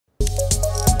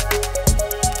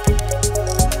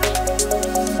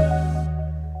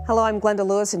Hello, I'm Glenda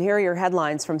Lewis, and here are your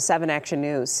headlines from 7 Action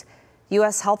News.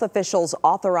 U.S. health officials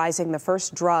authorizing the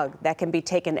first drug that can be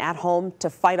taken at home to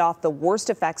fight off the worst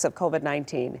effects of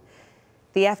COVID-19.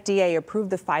 The FDA approved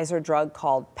the Pfizer drug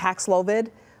called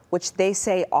Paxlovid, which they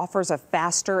say offers a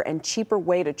faster and cheaper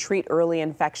way to treat early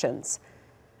infections.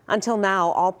 Until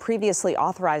now, all previously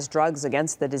authorized drugs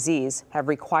against the disease have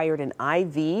required an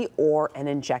IV or an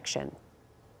injection.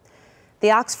 The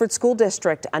Oxford School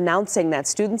District announcing that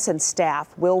students and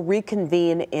staff will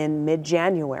reconvene in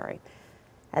mid-January.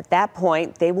 At that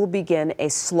point, they will begin a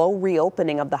slow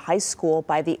reopening of the high school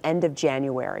by the end of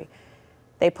January.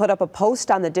 They put up a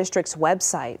post on the district's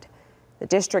website. The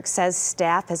district says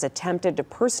staff has attempted to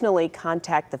personally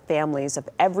contact the families of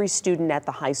every student at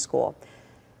the high school.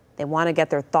 They want to get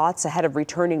their thoughts ahead of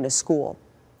returning to school.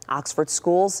 Oxford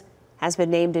Schools has been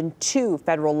named in 2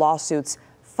 federal lawsuits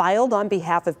filed on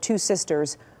behalf of 2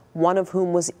 sisters, one of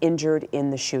whom was injured in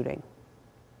the shooting.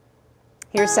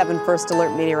 Here's 7 First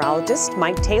Alert meteorologist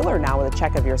Mike Taylor now with a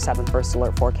check of your 7 First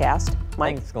Alert forecast.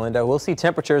 Mike. Thanks, Glenda. We'll see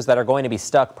temperatures that are going to be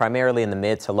stuck primarily in the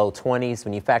mid to low 20s.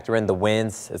 When you factor in the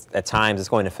winds, at times it's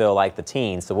going to feel like the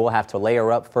teens. So we'll have to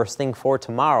layer up first thing for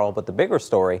tomorrow. But the bigger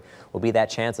story will be that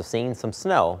chance of seeing some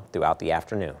snow throughout the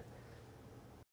afternoon.